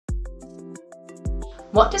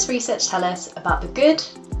What does research tell us about the good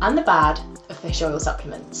and the bad of fish oil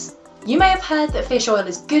supplements? You may have heard that fish oil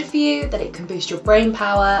is good for you, that it can boost your brain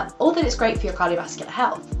power, or that it's great for your cardiovascular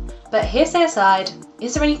health. But hearsay aside,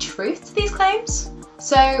 is there any truth to these claims?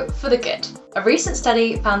 So, for the good. A recent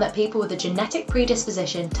study found that people with a genetic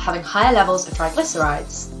predisposition to having higher levels of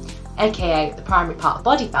triglycerides, aka the primary part of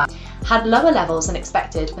body fat, had lower levels than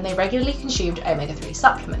expected when they regularly consumed omega-3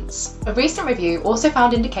 supplements. A recent review also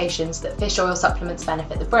found indications that fish oil supplements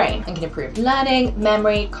benefit the brain and can improve learning,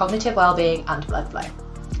 memory, cognitive well-being, and blood flow.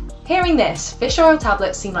 Hearing this, fish oil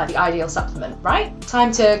tablets seem like the ideal supplement, right?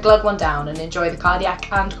 Time to glug one down and enjoy the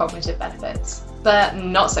cardiac and cognitive benefits. But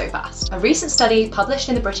not so fast. A recent study published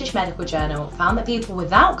in the British Medical Journal found that people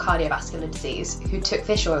without cardiovascular disease who took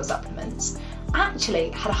fish oil supplements actually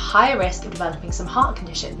had a higher risk of developing some heart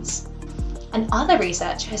conditions. And other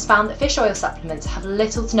research has found that fish oil supplements have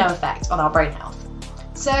little to no effect on our brain health.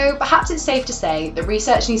 So perhaps it's safe to say that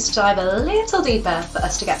research needs to dive a little deeper for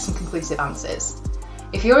us to get some conclusive answers.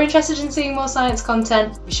 If you're interested in seeing more science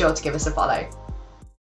content, be sure to give us a follow.